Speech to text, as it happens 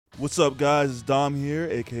What's up, guys? It's Dom here,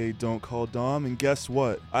 aka Don't Call Dom, and guess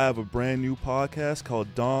what? I have a brand new podcast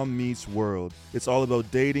called Dom Meets World. It's all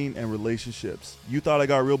about dating and relationships. You thought I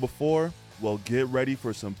got real before? Well, get ready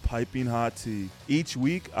for some piping hot tea. Each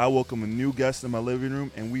week, I welcome a new guest in my living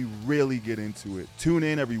room, and we really get into it. Tune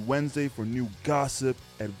in every Wednesday for new gossip,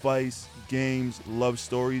 advice, games, love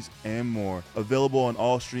stories, and more. Available on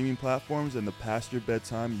all streaming platforms and the Past Your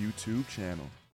Bedtime YouTube channel.